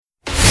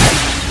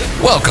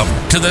Welcome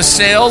to the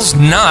Sales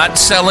Not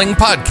Selling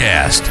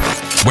Podcast,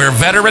 where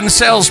veteran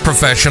sales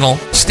professional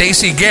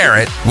Stacey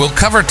Garrett will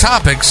cover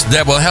topics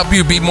that will help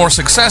you be more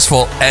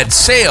successful at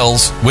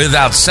sales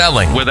without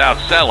selling.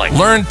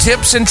 Learn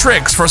tips and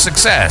tricks for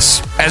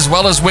success, as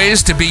well as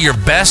ways to be your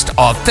best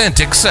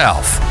authentic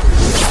self.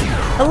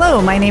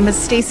 Hello, my name is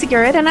Stacey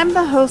Garrett, and I'm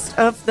the host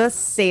of the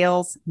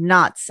Sales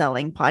Not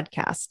Selling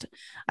Podcast.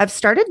 I've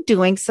started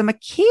doing some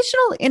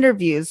occasional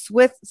interviews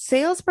with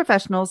sales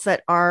professionals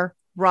that are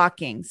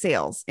rocking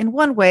sales in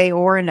one way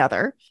or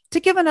another to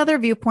give another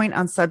viewpoint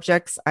on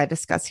subjects I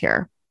discuss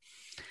here.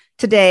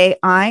 Today,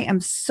 I am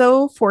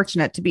so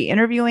fortunate to be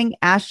interviewing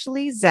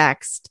Ashley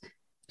Zakst.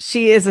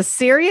 She is a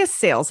serious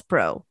sales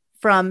pro.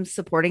 From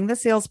supporting the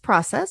sales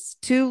process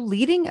to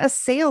leading a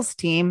sales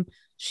team,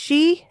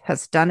 she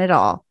has done it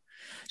all.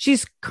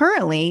 She's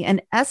currently an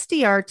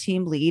SDR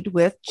team lead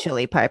with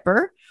Chili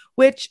Piper,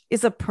 which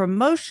is a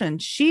promotion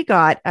she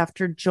got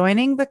after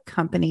joining the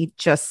company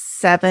just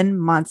 7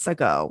 months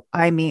ago.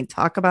 I mean,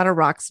 talk about a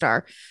rock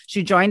star.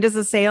 She joined as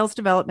a sales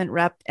development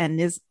rep and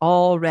is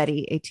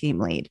already a team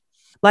lead.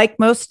 Like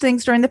most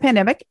things during the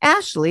pandemic,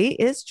 Ashley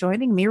is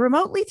joining me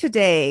remotely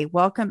today.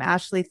 Welcome,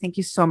 Ashley. Thank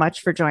you so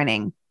much for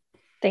joining.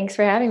 Thanks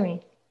for having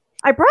me.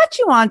 I brought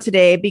you on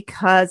today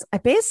because I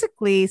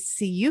basically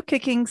see you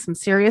kicking some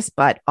serious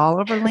butt all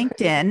over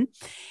LinkedIn.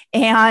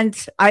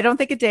 And I don't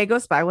think a day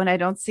goes by when I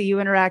don't see you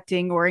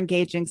interacting or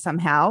engaging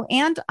somehow.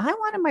 And I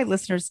wanted my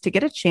listeners to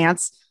get a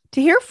chance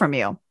to hear from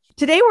you.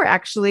 Today, we're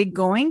actually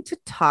going to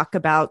talk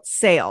about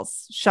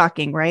sales.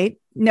 Shocking, right?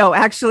 No,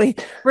 actually,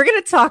 we're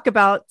going to talk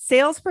about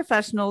sales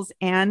professionals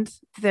and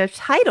their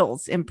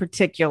titles in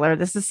particular.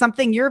 This is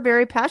something you're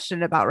very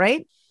passionate about,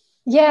 right?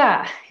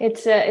 Yeah,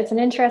 it's an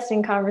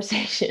interesting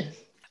conversation.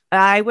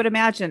 I would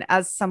imagine,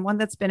 as someone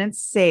that's been in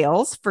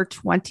sales for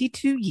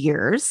 22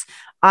 years,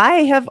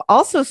 I have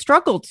also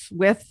struggled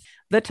with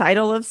the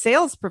title of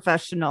sales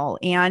professional,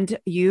 and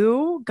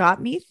you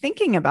got me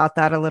thinking about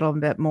that a little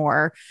bit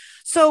more.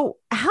 So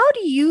how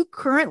do you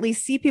currently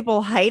see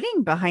people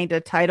hiding behind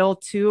a title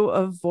to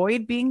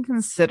avoid being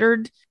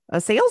considered a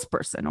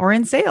salesperson or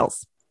in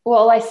sales?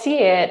 Well, I see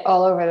it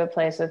all over the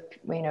place with,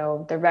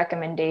 the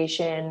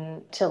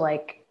recommendation to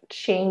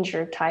change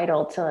your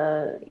title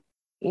to,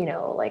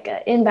 like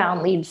an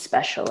inbound lead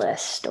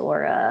specialist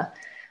or a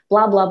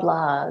blah, blah,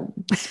 blah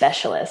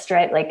specialist,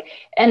 right?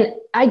 And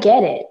I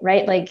get it,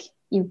 right?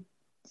 You,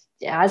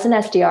 as an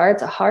SDR,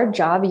 it's a hard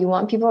job. You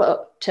want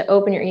people to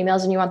open your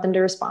emails and you want them to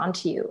respond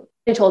to you.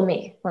 They told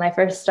me when I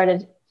first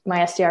started my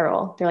SDR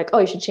role, they're like, oh,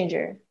 you should change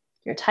your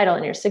title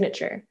and your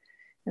signature.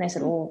 And I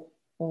said, well,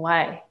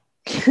 why?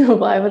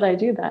 Why would I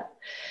do that?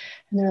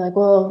 And they're like,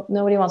 well,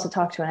 nobody wants to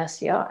talk to an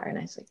SDR. And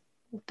I was like,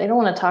 if they don't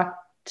want to talk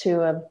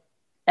to a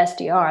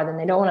SDR, then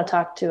they don't want to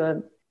talk to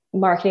a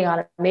marketing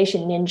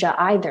automation ninja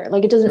either.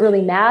 It doesn't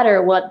really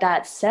matter what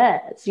that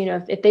says.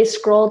 If they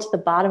scroll to the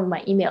bottom of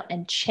my email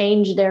and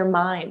change their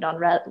mind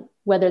on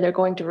whether they're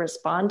going to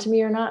respond to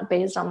me or not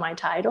based on my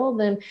title,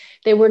 then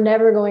they were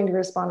never going to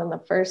respond in the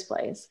first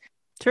place.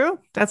 True.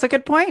 That's a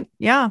good point.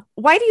 Yeah.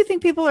 Why do you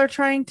think people are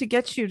trying to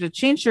get you to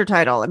change your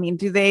title? I mean,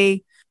 do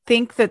they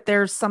think that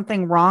there's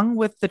something wrong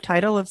with the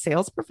title of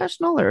sales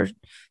professional or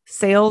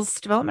sales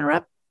development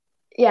rep?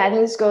 Yeah, I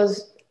think this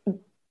goes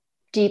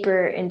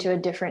deeper into a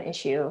different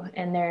issue.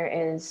 And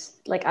there is,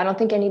 I don't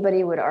think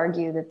anybody would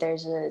argue that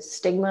there's a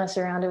stigma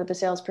surrounded with the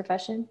sales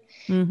profession.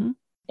 Mm-hmm.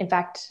 In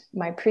fact,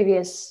 my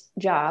previous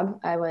job,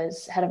 I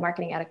was head of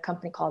marketing at a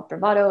company called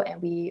Bravado,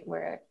 and we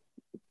were a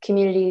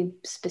community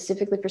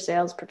specifically for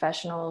sales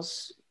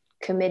professionals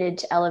committed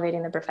to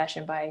elevating the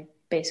profession by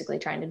basically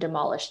trying to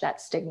demolish that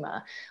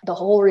stigma. The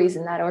whole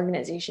reason that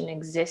organization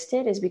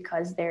existed is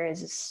because there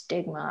is a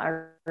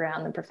stigma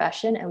around the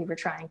profession and we were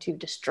trying to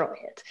destroy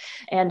it.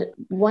 And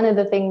one of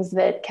the things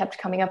that kept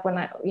coming up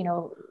when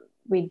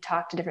we'd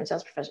talk to different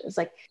sales professionals,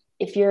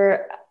 if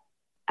you're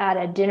at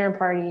a dinner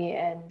party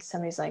and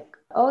somebody's like,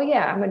 oh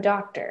yeah, I'm a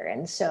doctor,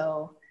 and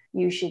so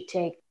you should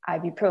take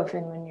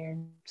ibuprofen when you're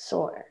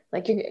sore.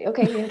 You're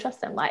gonna trust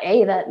them.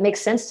 That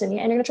makes sense to me,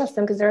 and you're gonna trust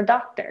them because they're a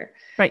doctor.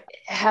 Right.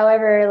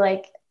 However,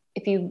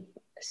 if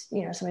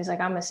somebody's like,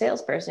 I'm a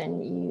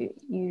salesperson,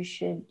 you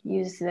should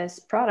use this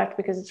product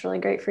because it's really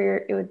great for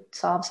it would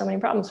solve so many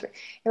problems for you.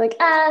 You're like,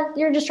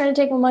 you're just trying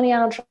to take my money. I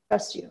don't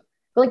trust you.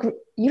 But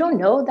you don't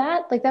know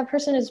that. That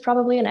person is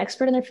probably an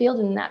expert in their field,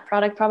 and that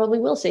product probably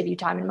will save you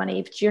time and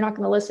money, but you're not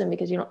going to listen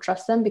because you don't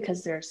trust them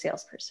because they're a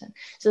salesperson.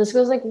 So this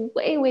goes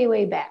way, way,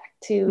 way back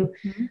to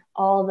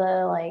all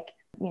the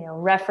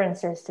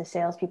references to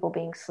salespeople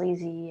being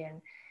sleazy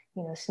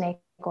and, snake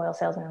oil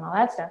salesmen and all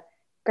that stuff.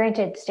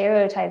 Granted,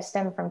 stereotypes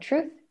stem from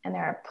truth, and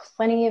there are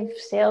plenty of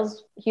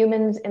sales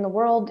humans in the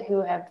world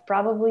who have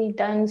probably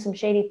done some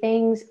shady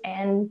things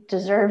and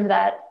deserve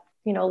that,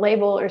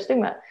 label or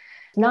stigma.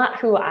 Not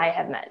who I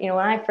have met. When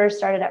I first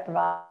started at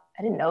Bravado,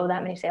 I didn't know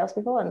that many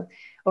salespeople. And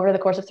over the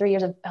course of 3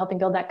 years of helping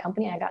build that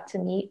company, I got to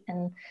meet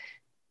and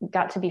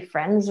got to be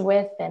friends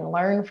with and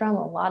learn from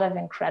a lot of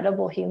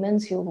incredible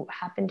humans who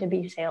happen to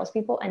be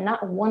salespeople. And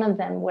not one of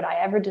them would I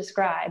ever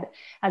describe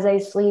as a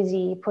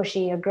sleazy,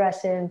 pushy,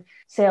 aggressive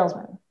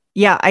salesman.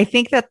 Yeah, I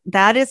think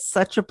that is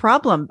such a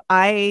problem.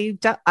 I'm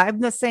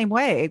the same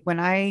way. When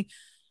I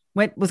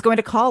was going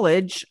to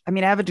college, I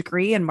mean, I have a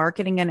degree in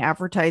marketing and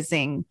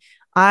advertising.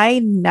 I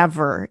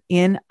never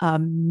in a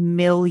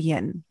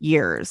million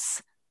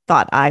years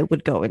thought I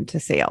would go into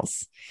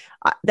sales.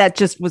 That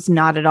just was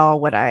not at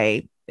all what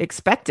I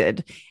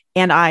expected.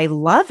 And I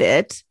love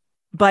it,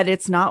 but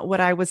it's not what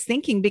I was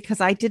thinking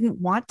because I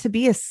didn't want to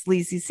be a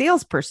sleazy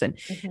salesperson.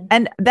 Mm-hmm.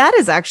 And that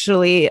is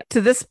actually,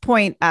 to this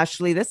point,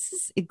 Ashley, this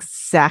is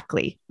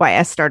exactly why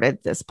I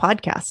started this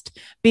podcast,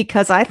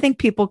 because I think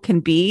people can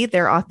be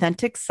their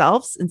authentic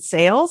selves in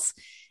sales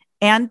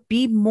and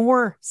be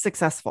more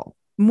successful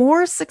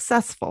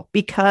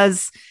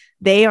because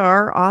they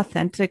are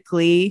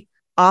authentically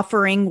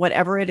offering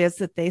whatever it is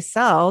that they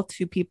sell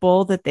to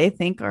people that they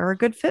think are a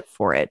good fit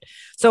for it.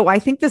 So I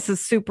think this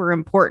is super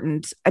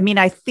important. I mean,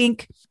 I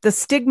think the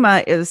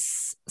stigma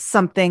is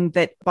something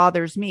that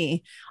bothers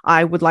me.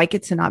 I would like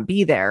it to not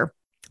be there,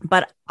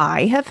 but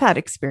I have had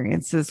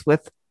experiences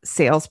with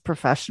sales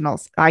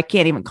professionals. I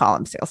can't even call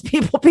them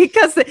salespeople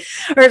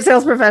or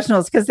sales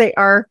professionals because they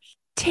are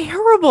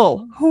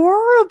terrible,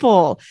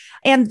 horrible.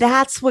 And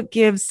that's what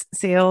gives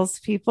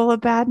salespeople a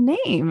bad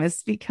name,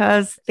 is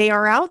because they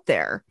are out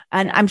there.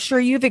 And I'm sure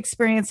you've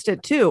experienced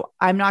it too.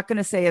 I'm not going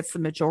to say it's the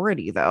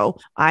majority, though.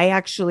 I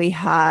actually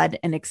had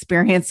an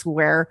experience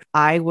where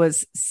I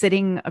was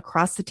sitting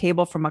across the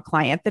table from a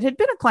client that had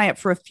been a client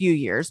for a few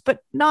years, but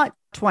not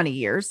 20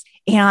 years.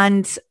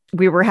 And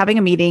we were having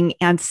a meeting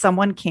and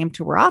someone came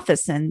to her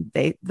office and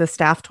the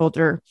staff told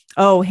her,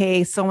 "Oh,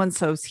 hey,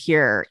 so-and-so's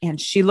here." And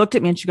she looked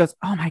at me and she goes,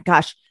 "Oh my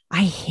gosh,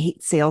 I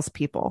hate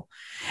salespeople."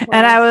 Wow.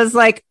 And I was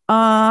like,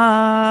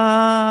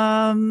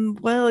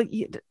 well,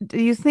 do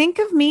you think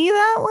of me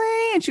that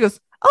way? And she goes,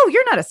 "Oh,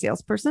 you're not a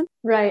salesperson."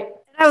 Right.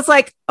 And I was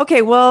like,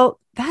 okay, well,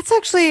 that's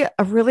actually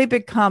a really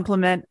big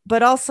compliment,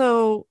 but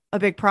also a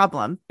big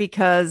problem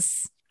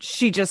because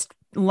she just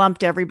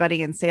lumped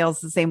everybody in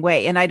sales the same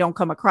way. And I don't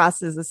come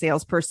across as a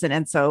salesperson.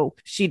 And so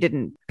she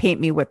didn't paint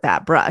me with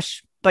that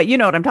brush, but you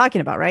know what I'm talking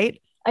about,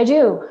 right? I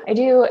do.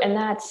 And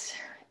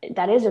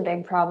that is a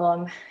big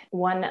problem.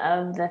 One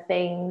of the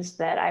things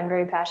that I'm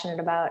very passionate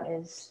about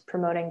is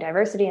promoting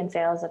diversity in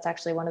sales. That's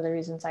actually one of the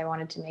reasons I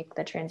wanted to make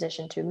the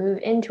transition to move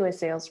into a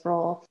sales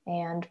role.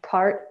 And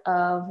part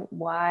of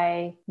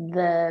why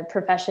the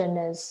profession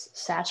is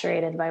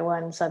saturated by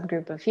one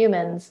subgroup of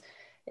humans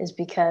is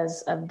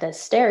because of the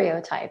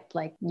stereotype.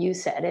 Like you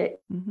said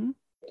it, mm-hmm.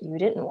 You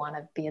didn't want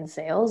to be in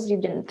sales. You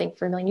didn't think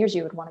for a million years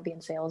you would want to be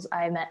in sales.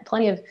 I met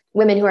plenty of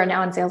women who are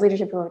now in sales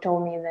leadership who have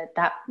told me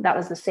that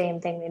was the same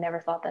thing. They never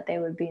thought that they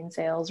would be in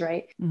sales,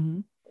 right?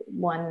 Mm-hmm.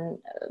 One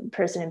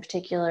person in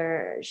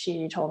particular,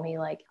 she told me,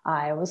 like,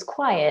 I was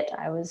quiet,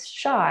 I was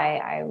shy,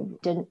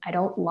 I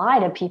don't lie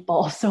to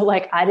people. So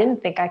like, I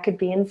didn't think I could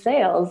be in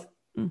sales.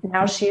 Mm-hmm.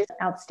 Now she's an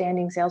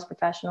outstanding sales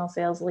professional,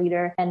 sales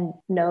leader, and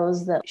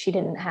knows that she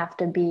didn't have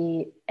to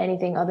be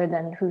anything other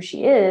than who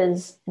she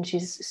is. And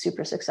she's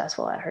super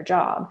successful at her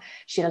job.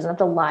 She doesn't have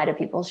to lie to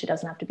people. She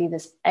doesn't have to be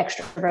this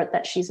extrovert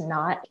that she's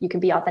not. You can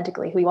be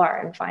authentically who you are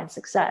and find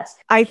success.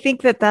 I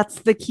think that that's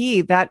the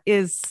key.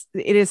 It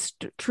is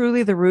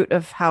truly the root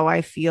of how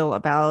I feel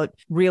about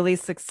really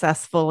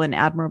successful and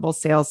admirable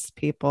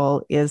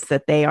salespeople, is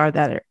that they are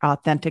that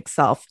authentic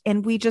self.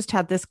 And we just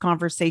had this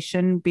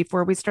conversation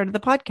before we started the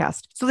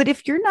podcast. So that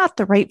if you're not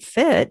the right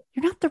fit,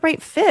 you're not the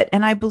right fit.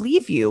 And I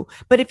believe you.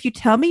 But if you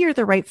tell me you're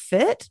the right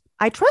fit,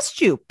 I trust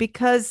you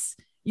because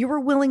you were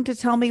willing to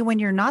tell me when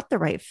you're not the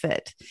right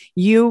fit.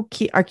 You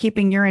are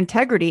keeping your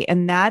integrity.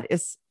 And that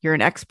is, you're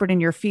an expert in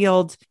your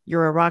field.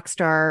 You're a rock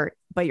star,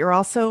 but you're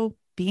also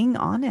being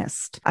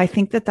honest. I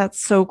think that that's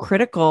so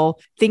critical.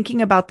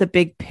 Thinking about the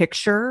big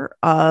picture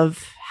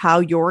of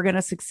how you're going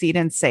to succeed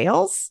in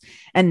sales,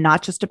 and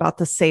not just about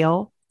the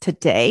sale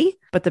today,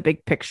 but the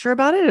big picture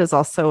about it is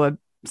also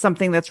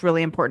something that's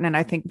really important. And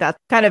I think that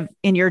kind of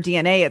in your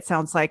DNA, it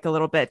sounds like a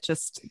little bit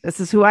just, this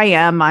is who I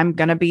am. I'm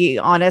going to be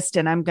honest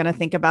and I'm going to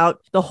think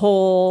about the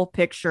whole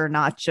picture,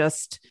 not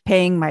just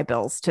paying my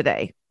bills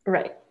today.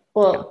 Right.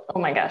 Well, oh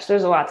my gosh,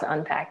 there's a lot to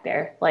unpack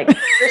there. Like,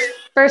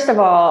 first of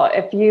all,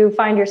 if you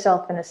find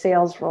yourself in a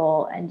sales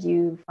role and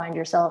you find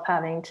yourself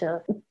having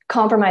to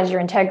compromise your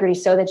integrity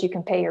so that you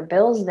can pay your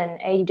bills, then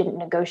you didn't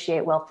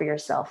negotiate well for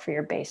yourself for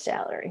your base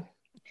salary.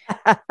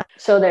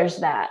 So there's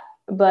that.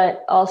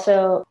 But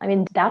also, I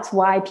mean, that's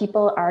why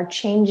people are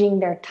changing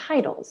their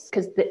titles,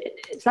 because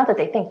it's not that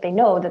they think, they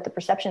know that the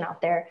perception out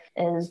there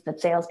is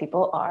that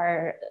salespeople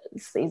are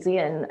sleazy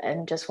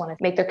and just want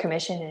to make their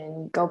commission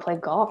and go play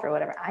golf or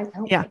whatever. I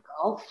don't play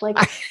golf. Like,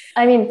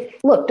 I mean,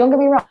 look, don't get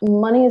me wrong.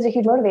 Money is a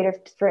huge motivator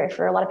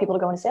for a lot of people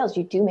to go into sales.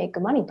 You do make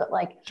good money, but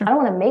like, sure. I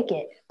don't want to make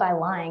it by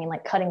lying and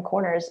like cutting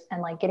corners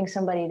and like getting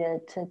somebody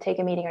to take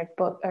a meeting or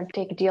book or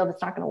take a deal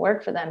that's not going to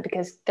work for them,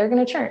 because they're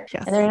going to churn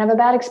and they're going to have a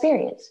bad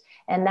experience.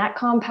 And that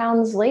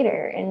compounds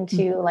later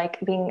into like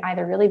being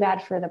either really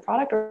bad for the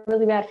product or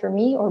really bad for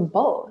me or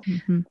both.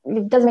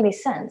 It doesn't make any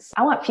sense.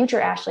 I want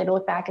future Ashley to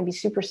look back and be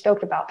super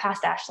stoked about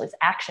past Ashley's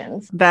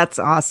actions. That's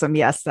awesome.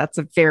 Yes, that's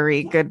a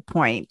very good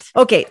point.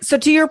 Okay. So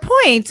to your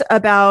point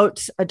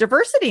about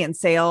diversity in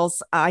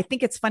sales, I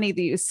think it's funny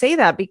that you say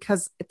that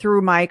because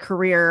through my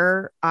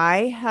career,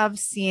 I have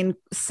seen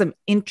some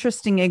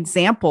interesting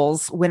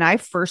examples. When I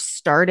first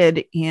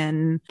started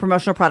in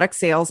promotional product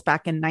sales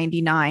back in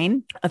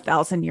 99,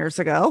 1,000 years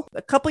ago,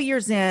 a couple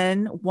years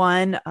in,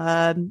 one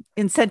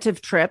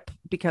incentive trip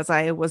because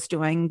I was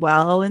doing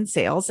well in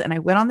sales, and I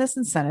went on this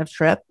incentive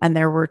trip and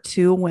there were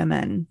 2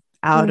 women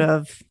out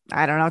of,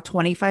 I don't know,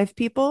 25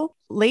 people.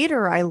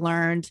 Later, I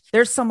learned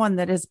there's someone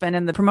that has been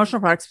in the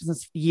promotional products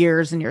business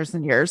years and years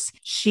and years.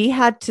 She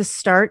had to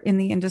start in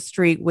the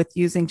industry with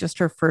using just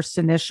her first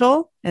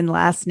initial and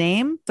last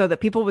name so that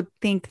people would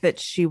think that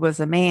she was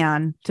a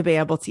man to be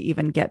able to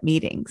even get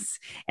meetings.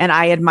 And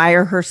I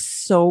admire her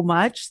so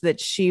much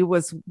that she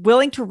was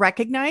willing to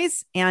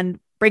recognize and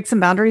break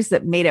some boundaries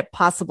that made it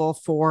possible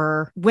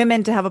for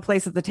women to have a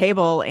place at the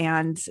table.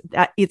 And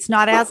it's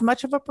not as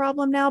much of a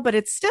problem now, but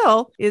it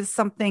still is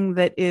something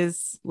that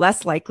is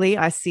less likely.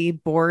 I see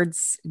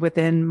boards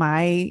within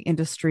my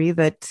industry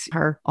that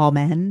are all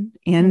men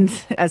and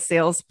as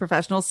sales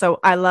professionals.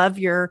 So I love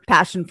your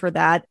passion for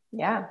that.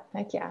 Yeah,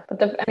 heck yeah. But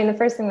the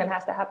first thing that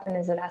has to happen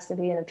is it has to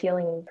be an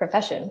appealing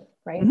profession,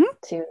 right?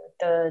 To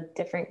the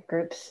different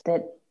groups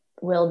that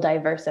will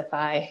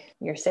diversify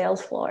your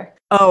sales floor.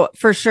 Oh,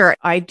 for sure.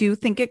 I do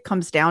think it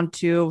comes down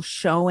to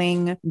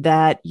showing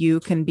that you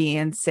can be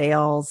in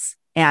sales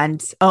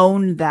and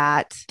own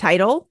that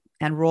title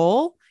and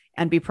role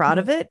and be proud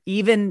of it,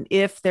 even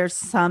if there's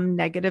some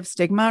negative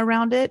stigma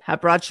around it.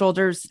 Have broad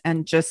shoulders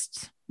and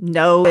just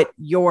know that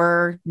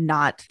you're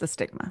not the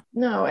stigma.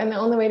 No, and the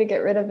only way to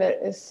get rid of it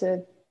is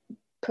to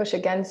push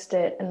against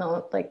it, and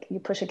you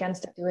push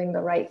against it doing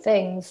the right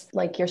things,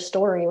 like your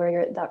story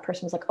where that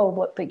person's like,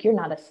 oh, but you're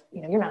not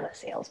a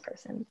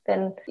salesperson.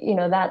 Then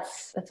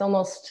that's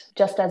almost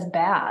just as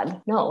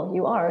bad. No,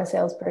 you are a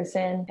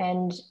salesperson,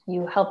 and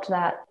you helped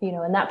that,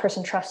 and that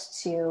person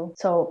trusts you,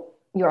 so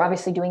you're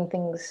obviously doing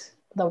things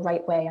the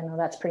right way. I know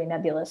that's pretty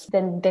nebulous.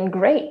 Then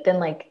great. Then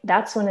like,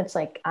 that's when it's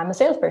like, I'm a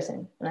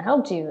salesperson and I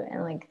helped you.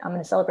 And like, I'm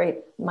going to celebrate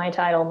my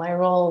title, my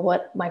role,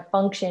 what my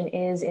function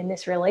is in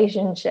this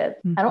relationship.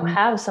 I don't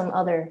have some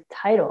other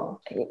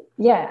title.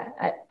 Yeah.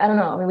 I don't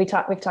know. I mean, we've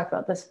talked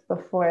about this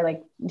before,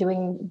 like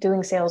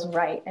doing sales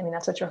right. I mean,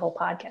 that's what your whole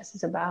podcast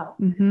is about.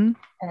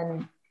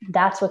 And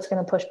that's what's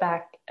going to push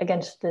back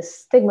against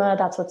this stigma.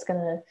 That's what's going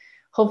to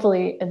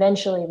hopefully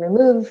eventually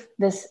remove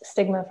this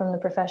stigma from the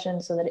profession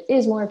so that it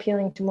is more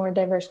appealing to more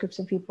diverse groups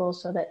of people,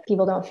 so that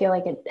people don't feel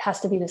like it has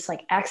to be this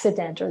like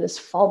accident or this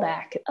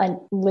fallback, a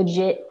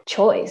legit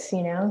choice,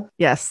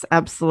 Yes,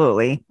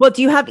 absolutely. Well,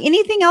 do you have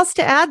anything else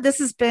to add? This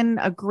has been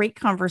a great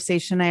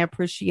conversation. I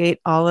appreciate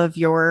all of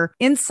your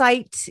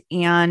insight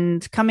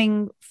and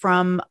coming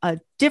from a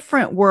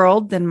different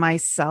world than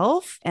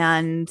myself.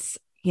 And,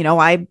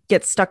 I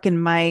get stuck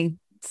in my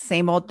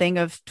same old thing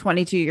of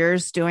 22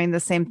 years doing the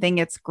same thing.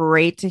 It's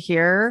great to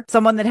hear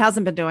someone that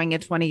hasn't been doing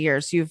it 20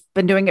 years. You've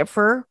been doing it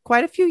for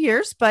quite a few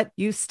years, but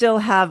you still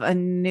have a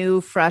new,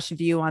 fresh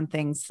view on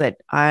things that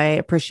I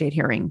appreciate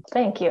hearing.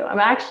 Thank you. I'm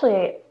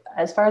actually,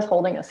 as far as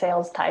holding a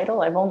sales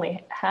title, I've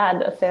only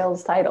had a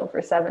sales title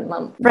for 7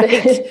 months.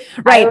 Right.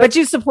 Right. But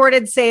you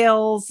supported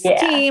sales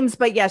teams,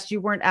 but yes,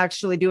 you weren't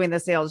actually doing the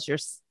sales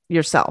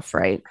yourself,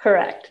 right?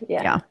 Correct.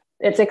 Yeah.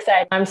 It's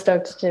exciting. I'm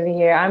stoked to be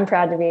here. I'm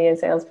proud to be a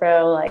sales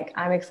pro. Like,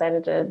 I'm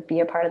excited to be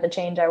a part of the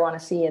change I want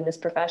to see in this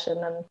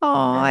profession.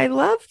 I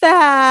love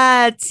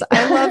that.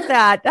 I love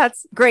that.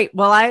 That's great.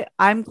 Well,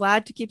 I'm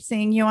glad to keep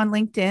seeing you on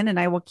LinkedIn, and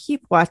I will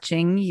keep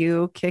watching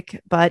you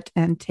kick butt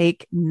and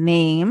take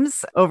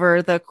names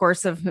over the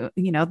course of, the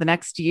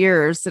next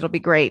years. It'll be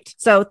great.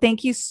 So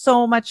thank you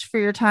so much for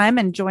your time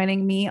and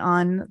joining me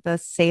on the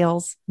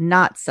Sales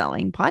Not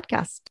Selling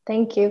podcast.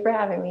 Thank you for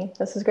having me.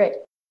 This is great.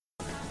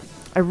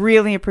 I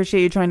really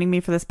appreciate you joining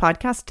me for this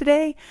podcast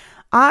today.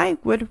 I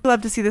would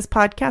love to see this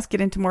podcast get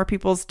into more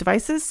people's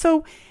devices.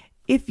 So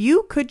if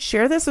you could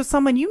share this with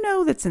someone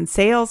that's in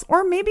sales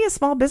or maybe a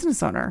small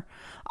business owner,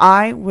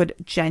 I would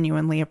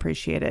genuinely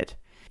appreciate it.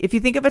 If you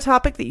think of a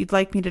topic that you'd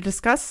like me to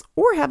discuss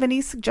or have any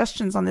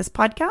suggestions on this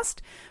podcast,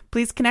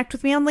 please connect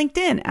with me on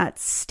LinkedIn at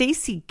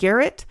Stacy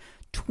Garrett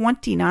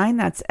 29.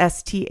 That's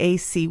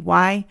STACY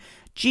GARRETT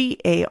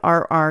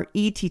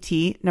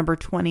number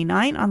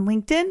 29 on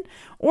LinkedIn,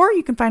 or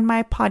you can find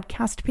my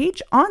podcast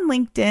page on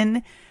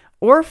LinkedIn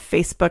or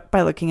Facebook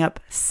by looking up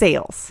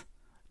Sales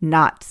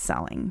Not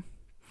Selling.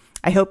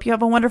 I hope you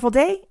have a wonderful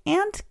day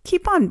and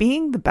keep on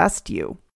being the best you.